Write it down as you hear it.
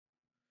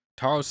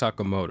Taro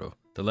Sakamoto,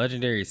 the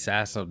legendary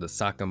assassin of the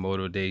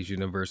Sakamoto Days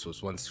universe,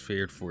 was once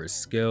feared for his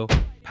skill,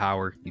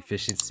 power,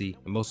 efficiency,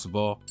 and most of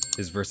all,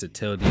 his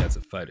versatility as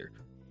a fighter.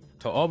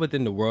 To all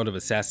within the world of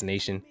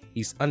assassination,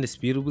 he's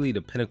undisputably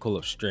the pinnacle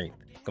of strength,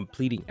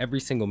 completing every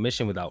single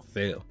mission without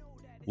fail.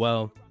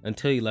 Well,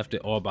 until he left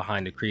it all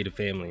behind to create a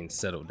family and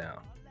settle down.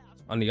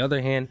 On the other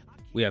hand,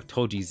 we have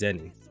Toji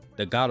Zenin,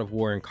 the god of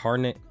war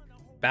incarnate,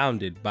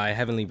 bounded by a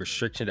heavenly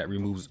restriction that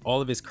removes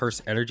all of his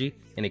cursed energy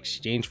in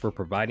exchange for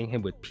providing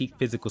him with peak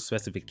physical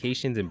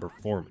specifications and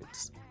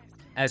performance.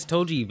 As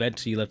Toji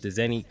eventually left the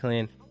Zenin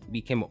clan, he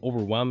became an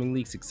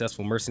overwhelmingly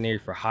successful mercenary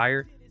for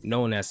hire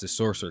known as the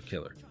Sorcerer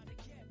Killer,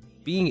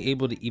 being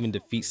able to even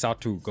defeat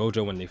Satoru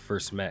Gojo when they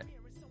first met.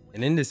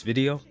 And in this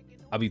video,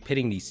 I'll be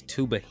pitting these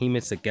two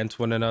behemoths against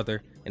one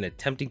another and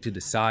attempting to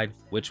decide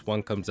which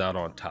one comes out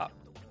on top.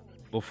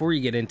 Before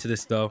we get into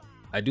this though,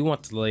 I do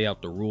want to lay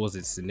out the rules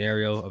and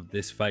scenario of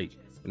this fight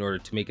in order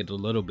to make it a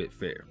little bit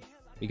fair.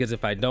 Because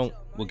if I don't,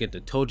 we'll get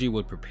the Toji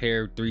would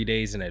prepare 3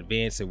 days in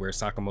advance and wear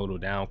Sakamoto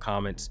down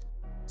comments.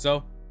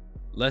 So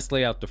let's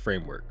lay out the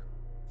framework.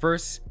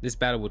 First, this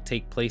battle will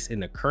take place in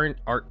the current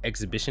art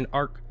exhibition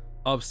arc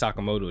of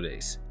Sakamoto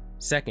Days.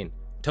 Second,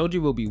 Toji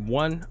will be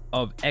one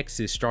of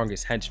X's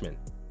strongest henchmen,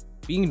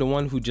 being the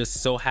one who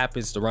just so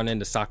happens to run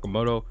into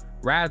Sakamoto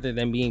rather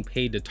than being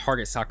paid to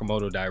target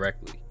Sakamoto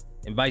directly,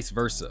 and vice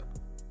versa.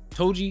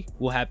 Toji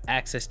will have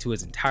access to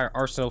his entire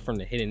arsenal from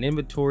the hidden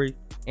inventory,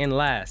 and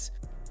last,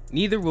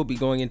 neither will be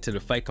going into the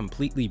fight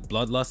completely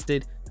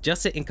bloodlusted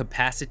just to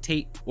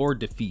incapacitate or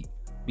defeat,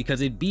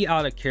 because it'd be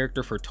out of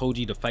character for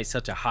Toji to fight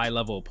such a high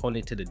level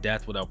opponent to the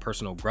death without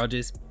personal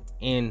grudges,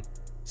 and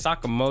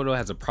Sakamoto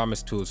has a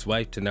promise to his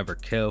wife to never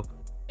kill.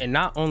 And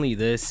not only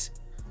this,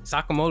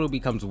 Sakamoto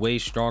becomes way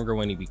stronger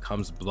when he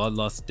becomes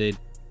bloodlusted,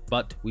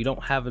 but we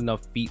don't have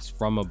enough feats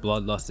from a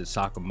bloodlusted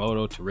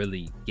Sakamoto to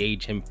really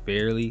gauge him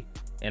fairly.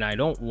 And I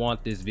don't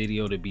want this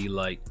video to be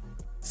like,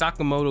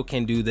 Sakamoto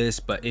can do this,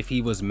 but if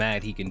he was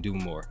mad, he can do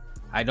more.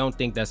 I don't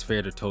think that's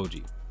fair to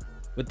Toji.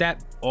 With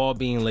that all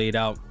being laid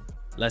out,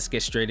 let's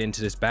get straight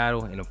into this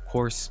battle, and of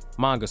course,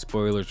 manga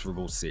spoilers for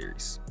both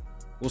series.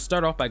 We'll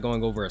start off by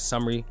going over a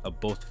summary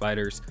of both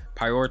fighters,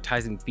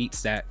 prioritizing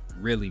feats that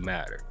really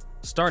matter.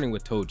 Starting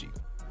with Toji.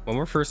 When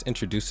we're first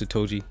introduced to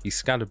Toji, he's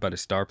scouted by the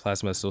Star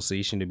Plasma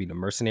Association to be the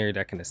mercenary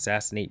that can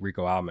assassinate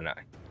Rico Almanai,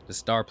 the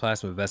Star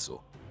Plasma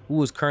vessel,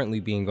 who is currently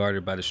being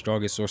guarded by the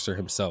strongest sorcerer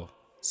himself,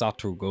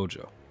 Satoru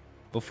Gojo.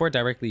 Before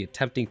directly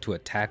attempting to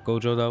attack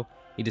Gojo though,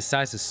 he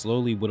decides to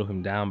slowly whittle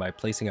him down by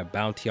placing a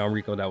bounty on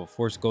Rico that will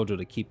force Gojo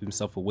to keep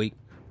himself awake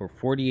for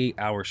 48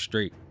 hours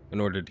straight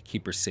in order to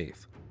keep her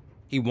safe.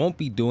 He won't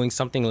be doing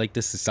something like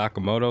this to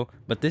Sakamoto,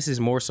 but this is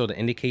more so to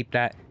indicate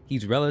that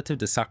he's relative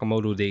to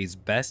Sakamoto Days'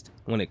 best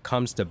when it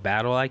comes to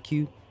battle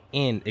IQ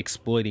and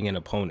exploiting an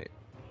opponent.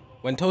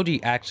 When Toji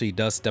actually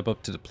does step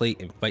up to the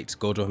plate and fights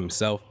Gojo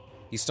himself,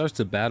 he starts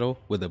the battle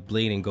with a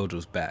blade in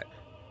Gojo's back,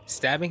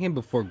 stabbing him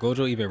before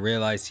Gojo even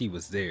realized he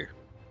was there.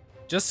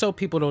 Just so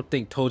people don't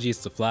think Toji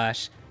is the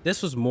Flash,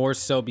 this was more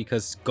so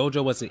because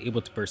Gojo wasn't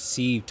able to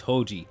perceive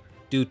Toji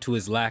due to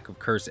his lack of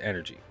cursed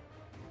energy.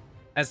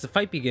 As the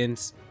fight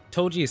begins,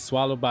 Toji is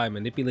swallowed by a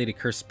manipulated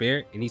cursed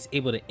spirit and he's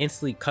able to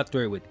instantly cut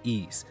through it with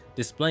ease,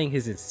 displaying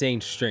his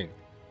insane strength.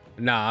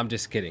 Nah, I'm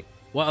just kidding.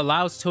 What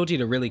allows Toji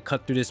to really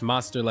cut through this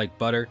monster like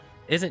butter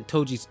isn't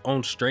Toji's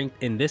own strength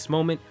in this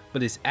moment,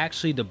 but it's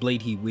actually the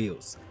blade he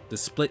wields, the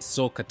Split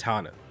Soul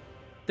Katana.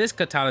 This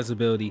katana's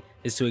ability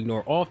is to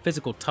ignore all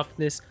physical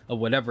toughness of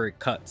whatever it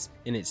cuts,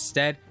 and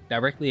instead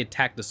directly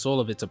attack the soul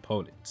of its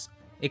opponents.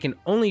 It can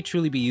only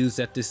truly be used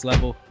at this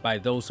level by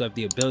those who have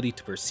the ability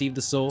to perceive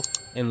the soul,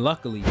 and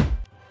luckily,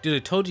 due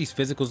to Toji's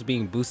physicals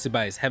being boosted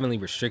by his heavenly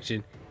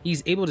restriction,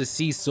 he's able to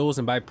see souls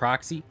and by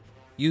proxy,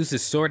 use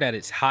his sword at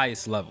its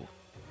highest level.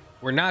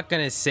 We're not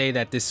going to say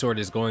that this sword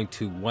is going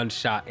to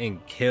one-shot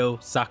and kill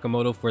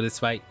Sakamoto for this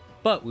fight,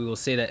 but we will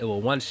say that it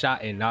will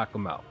one-shot and knock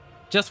him out,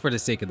 just for the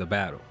sake of the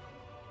battle.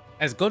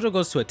 As Gojo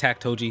goes to attack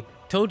Toji,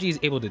 Toji is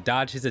able to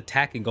dodge his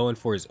attack and go in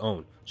for his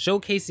own,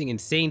 showcasing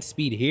insane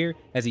speed here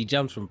as he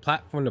jumps from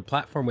platform to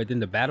platform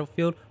within the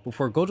battlefield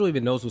before Gojo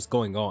even knows what's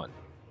going on.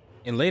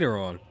 And later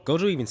on,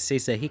 Gojo even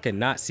states that he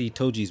cannot see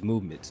Toji's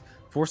movements,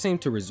 forcing him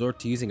to resort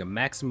to using a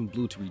maximum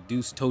blue to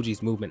reduce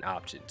Toji's movement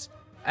options.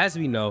 As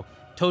we know,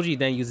 Toji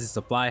then uses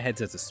the fly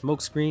heads as a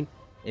smokescreen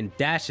and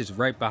dashes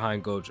right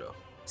behind Gojo,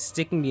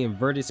 sticking the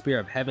inverted spear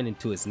of heaven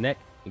into his neck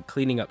and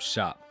cleaning up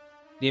shop.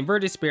 The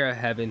inverted spear of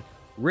heaven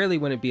really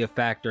wouldn't be a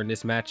factor in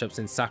this matchup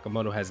since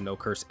Sakamoto has no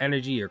cursed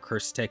energy or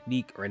cursed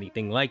technique or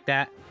anything like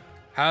that.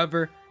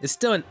 However, it's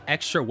still an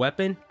extra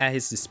weapon at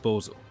his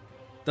disposal.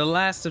 The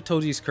last of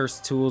Toji's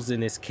cursed tools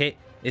in his kit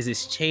is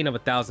his chain of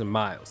 1,000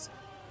 miles.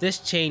 This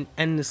chain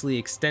endlessly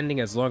extending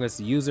as long as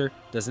the user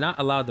does not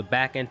allow the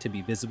back end to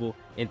be visible,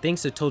 and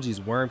thanks to Toji's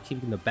worm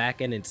keeping the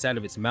back end inside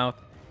of its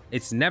mouth,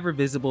 it's never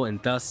visible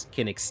and thus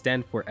can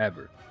extend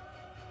forever.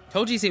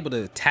 Toji is able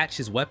to attach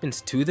his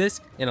weapons to this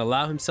and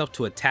allow himself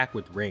to attack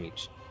with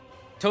range.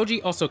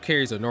 Toji also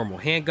carries a normal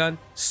handgun,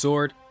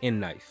 sword, and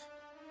knife.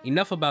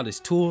 Enough about his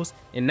tools,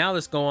 and now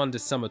let's go on to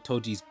some of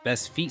Toji's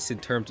best feats in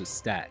terms of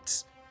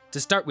stats. To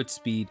start with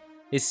speed,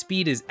 his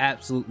speed is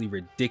absolutely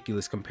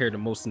ridiculous compared to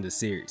most in the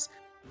series,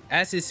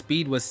 as his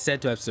speed was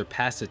said to have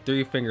surpassed the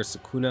 3-finger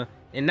Sukuna,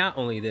 and not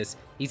only this,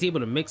 he's able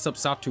to mix up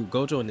Sawtooth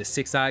Gojo and the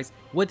 6 Eyes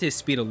with his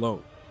speed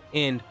alone,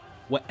 and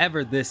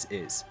whatever this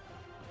is.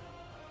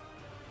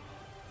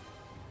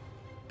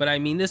 But I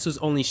mean, this was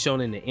only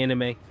shown in the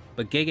anime,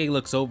 but Gege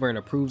looks over and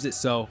approves it,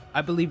 so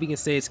I believe we can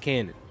say it's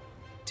canon.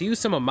 To use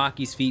some of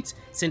Maki's feats,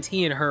 since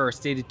he and her are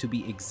stated to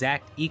be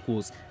exact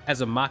equals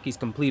as of Maki's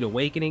complete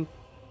awakening,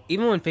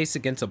 even when faced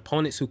against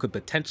opponents who could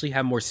potentially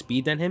have more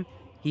speed than him,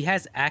 he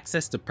has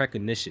access to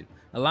precognition,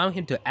 allowing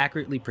him to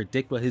accurately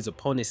predict what his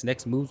opponent's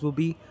next moves will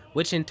be,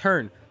 which in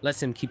turn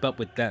lets him keep up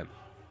with them,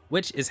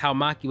 which is how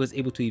Maki was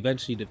able to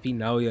eventually defeat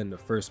Naoya in the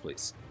first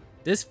place.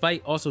 This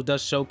fight also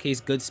does showcase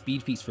good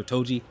speed feats for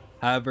Toji.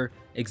 However,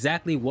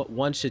 exactly what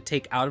one should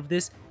take out of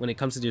this when it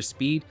comes to their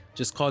speed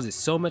just causes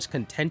so much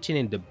contention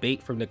and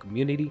debate from the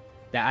community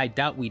that I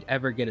doubt we'd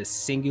ever get a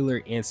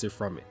singular answer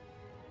from it.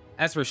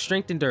 As for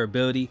strength and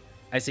durability,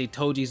 I say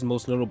Toji's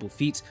most notable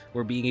feats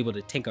were being able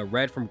to take a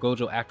red from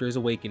Gojo after his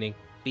awakening,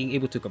 being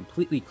able to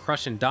completely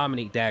crush and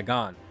dominate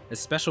Dagon, a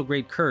special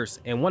grade curse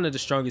and one of the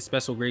strongest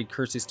special grade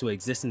curses to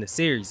exist in the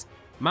series.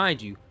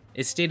 Mind you,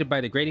 it's stated by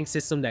the grading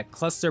system that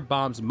cluster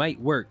bombs might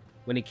work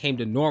when it came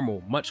to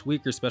normal, much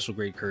weaker special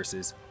grade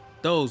curses,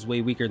 those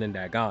way weaker than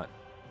Dagon.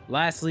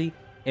 Lastly,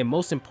 and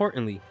most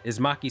importantly, is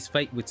Maki's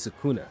fight with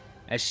Sukuna,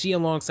 as she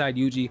alongside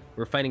Yuji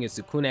were fighting a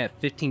Sukuna at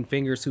 15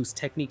 fingers whose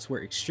techniques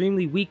were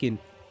extremely weakened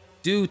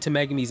due to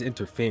Megumi's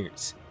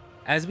interference.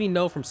 As we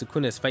know from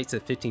Sukuna's fights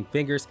at 15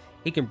 fingers,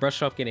 he can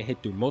brush off getting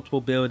hit through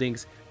multiple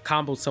buildings,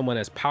 combo someone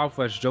as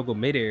powerful as Jogo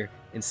midair,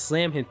 and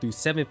slam him through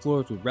 7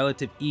 floors with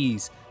relative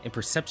ease, and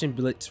Perception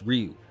Blitz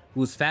Ryu,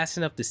 who was fast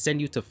enough to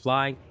send Yuta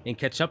flying and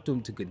catch up to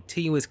him to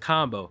continue his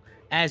combo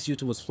as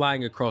Yuta was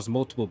flying across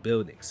multiple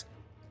buildings.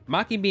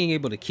 Maki being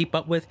able to keep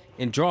up with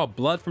and draw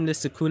blood from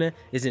this Sukuna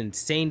is an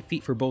insane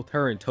feat for both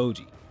her and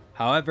Toji.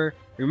 However,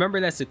 remember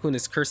that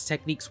Sukuna's curse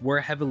techniques were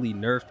heavily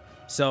nerfed,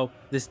 so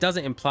this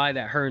doesn't imply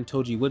that her and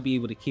Toji would be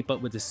able to keep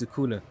up with the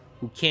Sukuna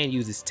who can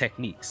use his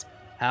techniques.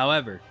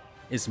 However,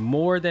 it's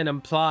more than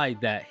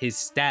implied that his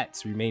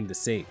stats remain the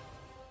same.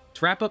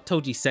 To wrap up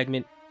Toji's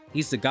segment,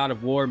 he's the god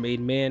of war made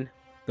man,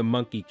 the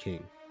Monkey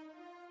King.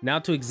 Now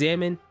to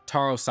examine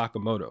Taro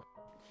Sakamoto.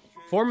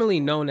 Formerly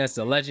known as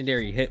the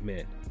legendary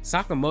Hitman,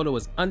 Sakamoto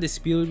was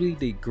undisputably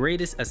the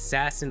greatest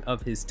assassin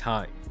of his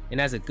time, and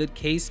has a good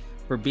case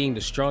for being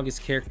the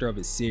strongest character of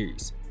his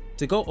series.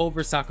 To go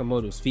over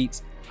Sakamoto's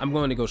feats, I'm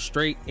going to go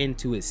straight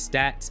into his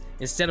stats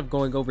instead of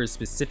going over his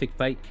specific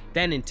fight,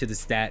 then into the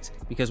stats,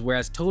 because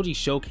whereas Toji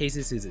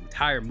showcases his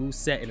entire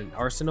moveset in an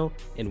arsenal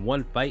in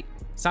one fight,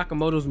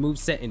 Sakamoto's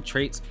moveset and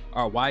traits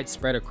are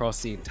widespread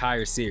across the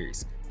entire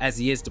series, as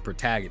he is the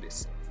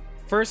protagonist.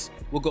 First,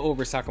 we'll go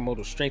over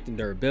Sakamoto's strength and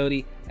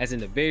durability, as in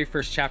the very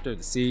first chapter of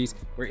the series,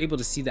 we're able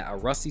to see that a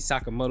rusty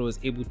Sakamoto is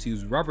able to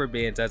use rubber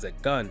bands as a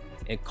gun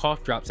and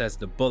cough drops as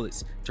the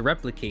bullets to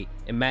replicate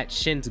and match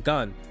Shin's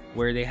gun,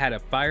 where they had a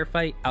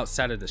firefight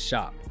outside of the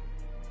shop.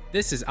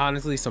 This is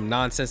honestly some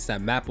nonsense that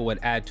Mappa would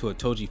add to a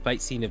Toji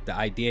fight scene if the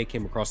idea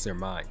came across their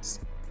minds.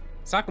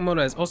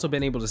 Sakamoto has also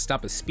been able to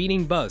stop a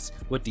speeding bus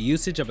with the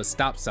usage of a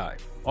stop sign.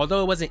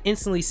 Although it wasn't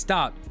instantly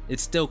stopped,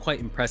 it's still quite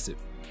impressive.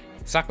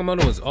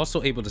 Sakamoto was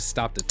also able to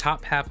stop the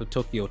top half of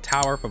Tokyo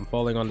Tower from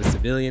falling on the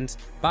civilians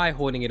by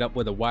holding it up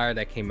with a wire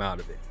that came out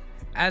of it.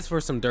 As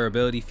for some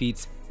durability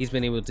feats, he's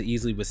been able to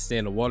easily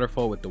withstand a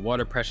waterfall with the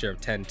water pressure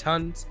of 10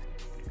 tons,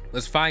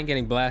 was fine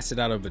getting blasted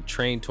out of a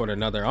train toward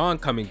another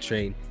oncoming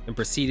train, and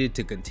proceeded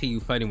to continue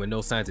fighting with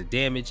no signs of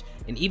damage,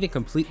 and even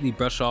completely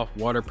brush off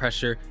water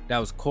pressure that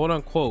was quote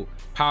unquote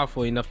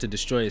powerful enough to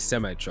destroy his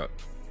semi-truck.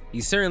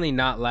 He's certainly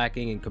not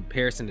lacking in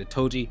comparison to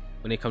Toji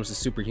when it comes to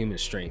superhuman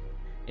strength.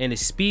 And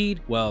his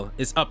speed, well,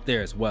 is up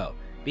there as well,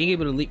 being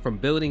able to leap from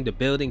building to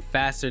building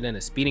faster than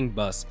a speeding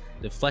bus,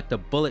 deflect a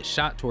bullet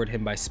shot toward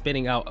him by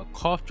spitting out a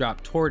cough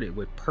drop toward it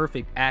with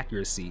perfect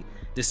accuracy,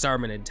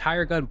 disarm an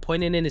entire gun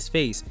pointed in his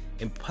face,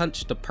 and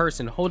punch the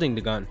person holding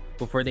the gun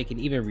before they can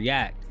even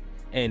react.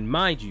 And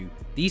mind you,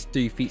 these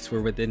 3 feats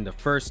were within the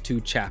first 2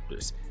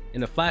 chapters.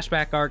 In the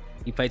flashback arc,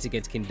 he fights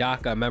against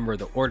Kindaka, a member of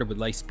the Order with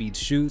Lightspeed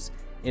shoes,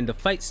 and the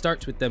fight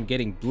starts with them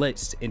getting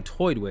blitzed and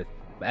toyed with,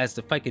 but as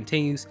the fight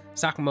continues,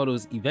 Sakamoto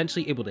is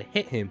eventually able to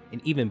hit him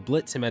and even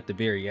blitz him at the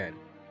very end.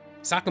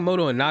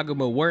 Sakamoto and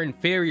Naguma were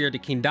inferior to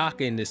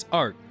Kindaka in this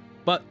arc,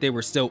 but they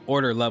were still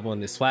Order level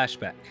in this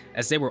flashback,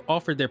 as they were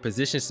offered their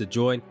positions to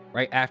join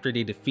right after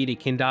they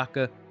defeated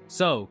Kindaka,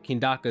 so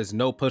Kindaka is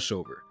no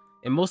pushover.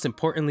 And most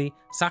importantly,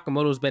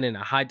 Sakamoto's been in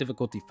a high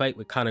difficulty fight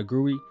with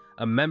Kanaguri,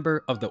 a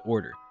member of the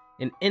Order.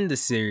 And in the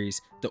series,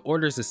 the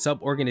Order is a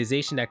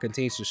sub-organization that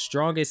contains the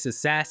strongest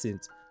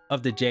assassins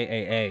of the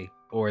JAA,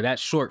 or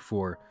that's short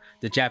for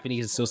the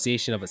Japanese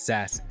Association of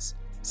Assassins.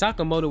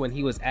 Sakamoto, when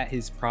he was at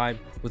his prime,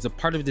 was a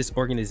part of this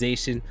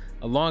organization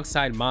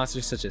alongside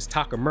monsters such as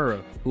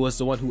Takamura, who was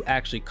the one who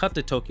actually cut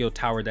the Tokyo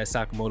Tower that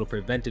Sakamoto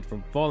prevented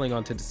from falling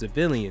onto the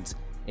civilians,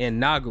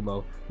 and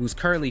Nagumo, who's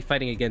currently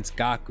fighting against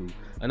Gaku,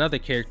 another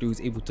character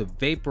who's able to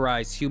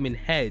vaporize human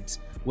heads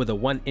with a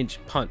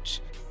 1-inch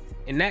punch.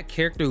 And that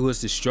character who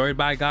was destroyed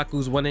by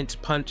Gaku's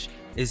 1-inch punch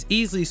is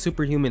easily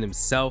superhuman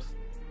himself,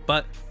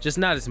 but just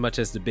not as much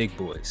as the big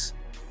boys.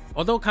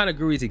 Although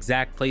Kanaguru's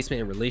exact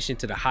placement in relation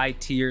to the high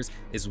tiers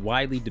is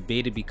widely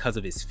debated because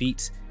of his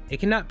feats, it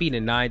cannot be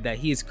denied that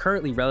he is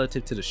currently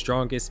relative to the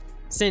strongest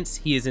since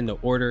he is in the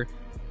order,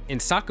 and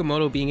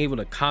Sakamoto being able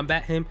to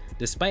combat him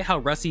despite how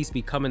rusty he's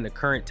become in the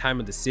current time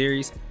of the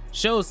series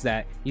shows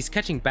that he's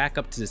catching back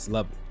up to this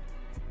level.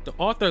 The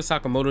author of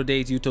Sakamoto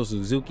Days, Yuto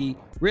Suzuki,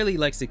 really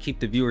likes to keep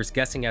the viewers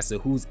guessing as to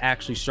who's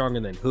actually stronger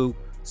than who,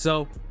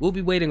 so we'll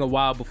be waiting a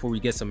while before we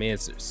get some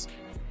answers.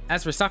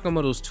 As for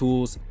Sakamoto's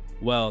tools,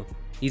 well,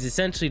 he's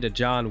essentially the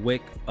John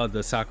Wick of the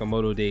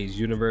Sakamoto Days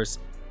universe,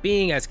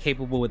 being as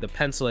capable with a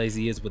pencil as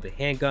he is with a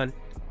handgun,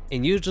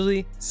 and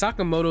usually,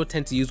 Sakamoto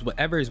tends to use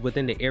whatever is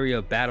within the area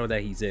of battle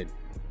that he's in.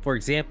 For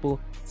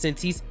example,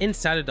 since he's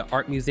inside of the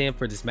art museum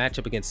for this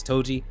matchup against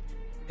Toji,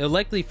 he'll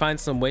likely find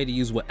some way to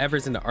use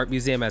whatever's in the art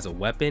museum as a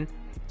weapon,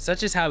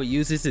 such as how he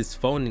uses his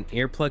phone and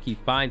earplug he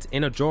finds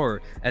in a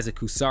drawer as a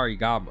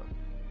kusarigama.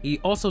 He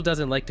also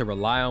doesn't like to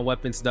rely on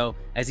weapons though,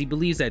 as he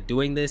believes that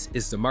doing this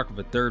is the mark of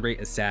a third-rate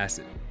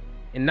assassin.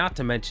 And not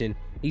to mention,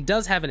 he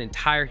does have an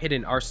entire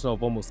hidden arsenal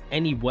of almost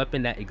any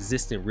weapon that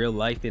exists in real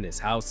life in his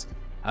house.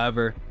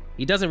 However,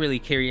 he doesn't really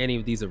carry any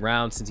of these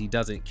around since he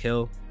doesn't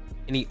kill,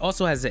 and he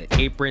also has an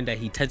apron that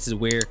he tends to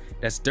wear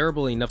that's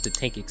durable enough to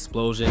tank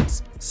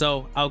explosions,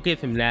 so I'll give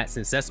him that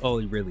since that's all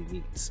he really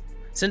needs.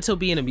 Since he'll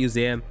be in a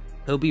museum,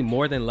 he'll be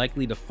more than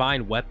likely to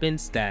find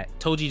weapons that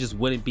Toji just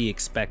wouldn't be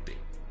expecting.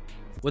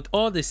 With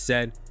all this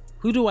said,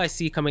 who do I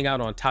see coming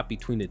out on top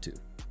between the two?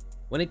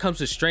 When it comes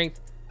to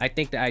strength, I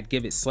think that I'd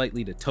give it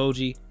slightly to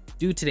Toji,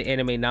 due to the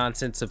anime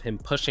nonsense of him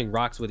pushing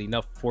rocks with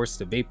enough force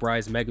to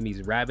vaporize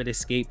Megumi's rabbit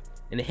escape,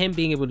 and him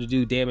being able to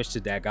do damage to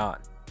Dagon.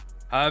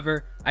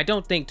 However, I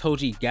don't think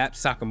Toji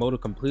gaps Sakamoto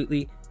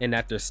completely and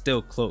that they're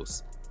still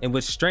close, and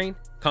with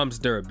strength comes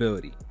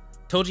durability.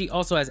 Toji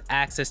also has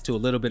access to a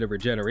little bit of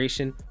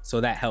regeneration,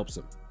 so that helps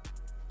him.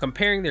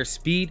 Comparing their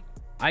speed,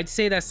 I'd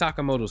say that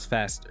Sakamoto's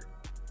faster.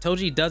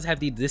 Toji does have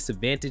the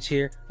disadvantage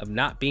here of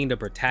not being the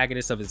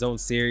protagonist of his own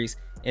series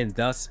and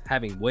thus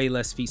having way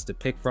less feats to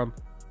pick from,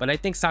 but I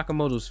think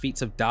Sakamoto's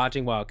feats of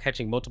dodging while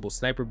catching multiple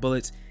sniper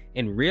bullets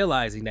and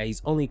realizing that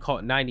he's only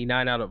caught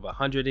 99 out of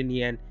 100 in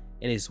the end,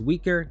 and his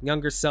weaker,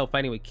 younger self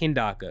fighting with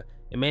Kindaka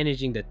and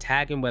managing to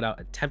tag him without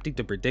attempting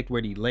to predict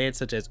where he lands,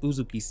 such as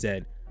Uzuki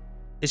said,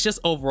 it's just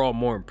overall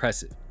more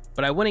impressive.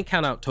 But I wouldn't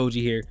count out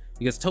Toji here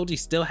because Toji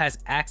still has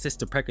access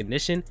to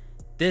precognition,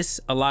 this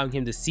allowing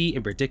him to see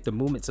and predict the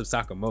movements of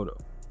Sakamoto.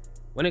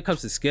 When it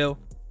comes to skill,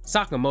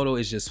 Sakamoto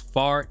is just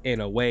far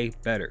and away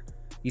better.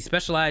 He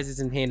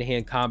specializes in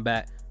hand-to-hand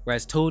combat,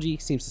 whereas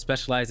Toji seems to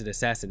specialize in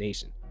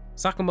assassination.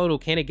 Sakamoto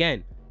can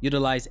again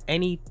utilize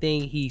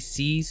anything he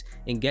sees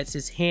and gets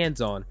his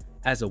hands on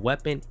as a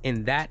weapon,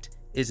 and that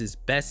is his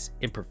best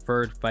and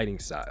preferred fighting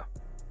style.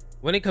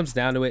 When it comes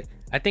down to it,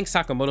 I think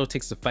Sakamoto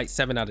takes the fight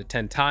 7 out of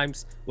 10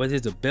 times with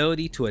his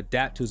ability to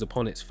adapt to his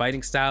opponent's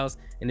fighting styles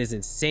and his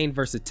insane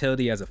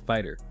versatility as a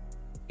fighter.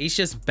 He's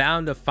just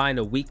bound to find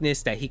a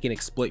weakness that he can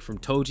exploit from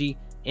Toji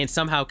and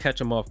somehow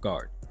catch him off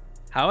guard.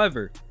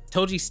 However,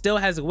 Toji still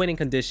has a winning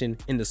condition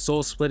in the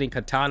soul-splitting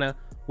katana,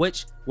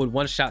 which would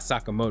one-shot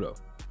Sakamoto.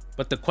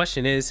 But the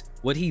question is,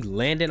 would he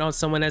land it on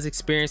someone as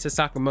experienced as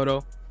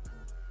Sakamoto?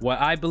 What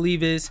I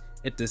believe is,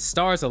 if the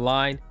stars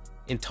align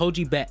and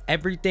Toji bet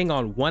everything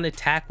on one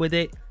attack with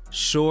it,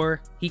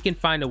 sure, he can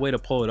find a way to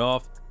pull it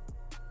off.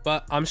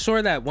 But I'm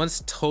sure that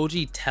once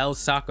Toji tells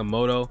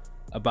Sakamoto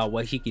about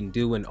what he can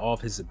do and all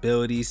of his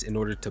abilities in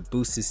order to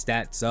boost his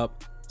stats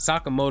up,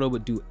 Sakamoto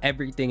would do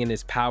everything in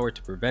his power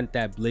to prevent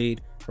that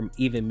blade from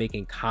even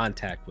making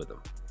contact with him.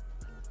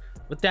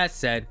 With that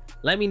said,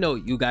 let me know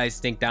what you guys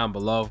think down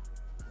below.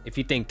 If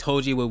you think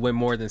Toji would win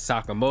more than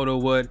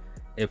Sakamoto would,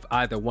 if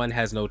either one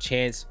has no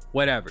chance,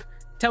 whatever.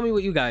 Tell me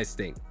what you guys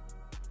think.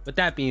 With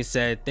that being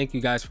said, thank you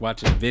guys for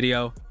watching the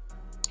video,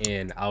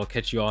 and I'll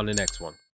catch you all in the next one.